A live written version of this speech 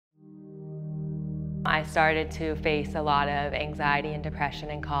I started to face a lot of anxiety and depression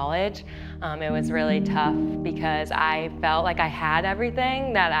in college. It was really tough because I felt like I had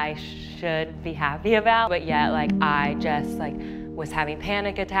everything that I should be happy about, but yet I just was having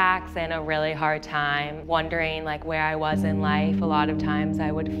panic attacks and a really hard time wondering where I was in life. A lot of times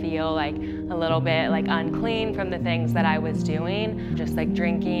I would feel a little bit unclean from the things that I was doing, just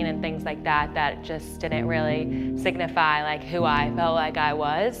drinking and things like that that just didn't really signify who I felt like I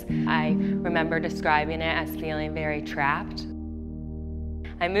was. I remember describing it as feeling very trapped.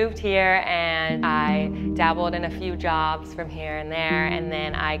 I moved here and I dabbled in a few jobs from here and there, and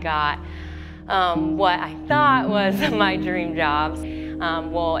then I got what I thought was my dream jobs.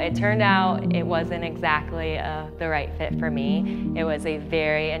 Well, it turned out it wasn't exactly the right fit for me. It was a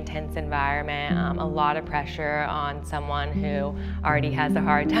very intense environment, a lot of pressure on someone who already has a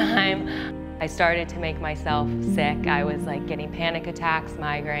hard time. I started to make myself sick. I was getting panic attacks,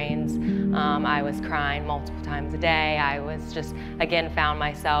 migraines. I was crying multiple times a day. I was just, again, found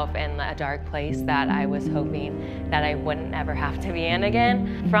myself in a dark place that I was hoping that I wouldn't ever have to be in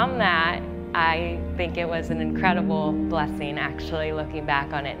again. From that, I think it was an incredible blessing, actually, looking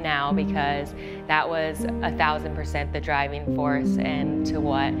back on it now, because that was 1,000% the driving force into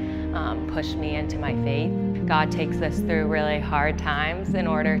what pushed me into my faith. God takes us through really hard times in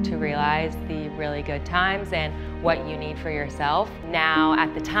order to realize the really good times and what you need for yourself. Now,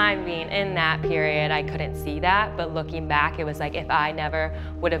 at the time being in that period, I couldn't see that, but looking back, it was if I never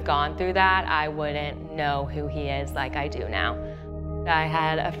would have gone through that, I wouldn't know who He is like I do now. I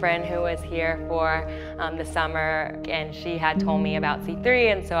had a friend who was here for the summer, and she had told me about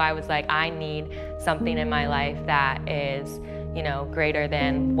C3, and so I was I need something in my life that is, greater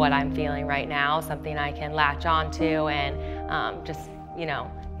than what I'm feeling right now, something I can latch onto and just,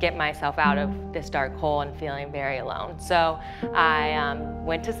 get myself out of this dark hole and feeling very alone. So I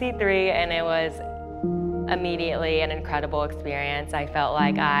went to C3, and it was immediately an incredible experience. I felt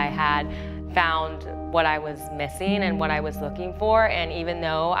like I had found what I was missing and what I was looking for, and even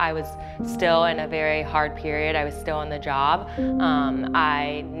though I was still in a very hard period, I was still in the job,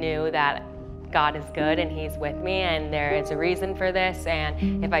 I knew that God is good and He's with me, and there is a reason for this,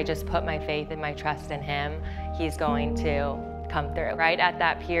 and if I just put my faith and my trust in Him, He's going to come through. Right at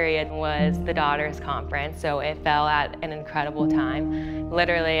that period was the Daughters Conference, so it fell at an incredible time.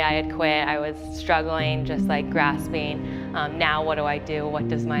 Literally, I had quit. I was struggling, just grasping, now what do I do? What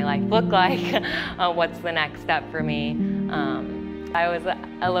does my life look like? What's the next step for me? I was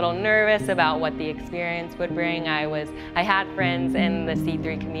a little nervous about what the experience would bring. I had friends in the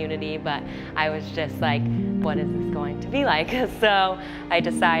C3 community, but I was just what is this going to be like? So I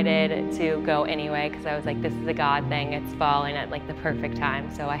decided to go anyway, because I was this is a God thing. It's falling at the perfect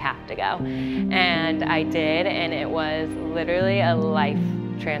time, so I have to go. And I did, and it was literally a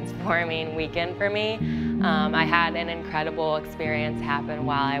life-transforming weekend for me. I had an incredible experience happen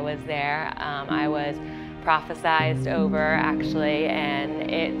while I was there. I was prophesized over, actually,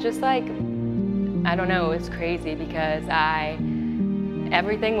 and it just I don't know, it was crazy because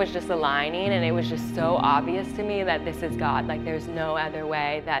everything was just aligning, and it was just so obvious to me that this is God. There's no other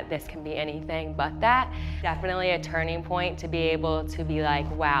way that this can be anything but that. Definitely a turning point to be able to be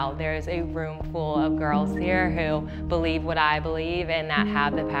wow, there's a room full of girls here who believe what I believe and that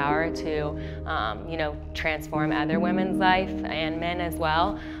have the power to, transform other women's life and men as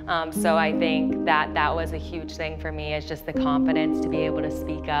well. So I think that that was a huge thing for me, is just the confidence to be able to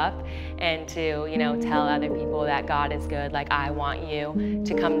speak up and to, tell other people that God is good. I want you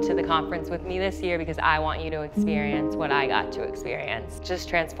to come to the conference with me this year because I want you to experience what I got to experience. Just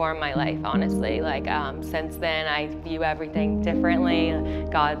transformed my life, honestly. Since then, I view everything differently.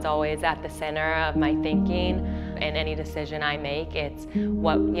 God's always at the center of my thinking. In any decision I make, it's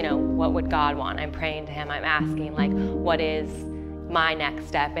what would God want? I'm praying to Him. I'm asking, what is my next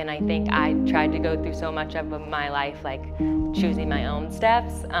step? And I think I tried to go through so much of my life choosing my own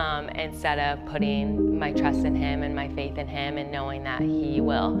steps instead of putting my trust in Him and my faith in Him and knowing that He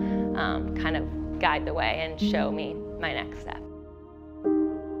will kind of guide the way and show me my next step.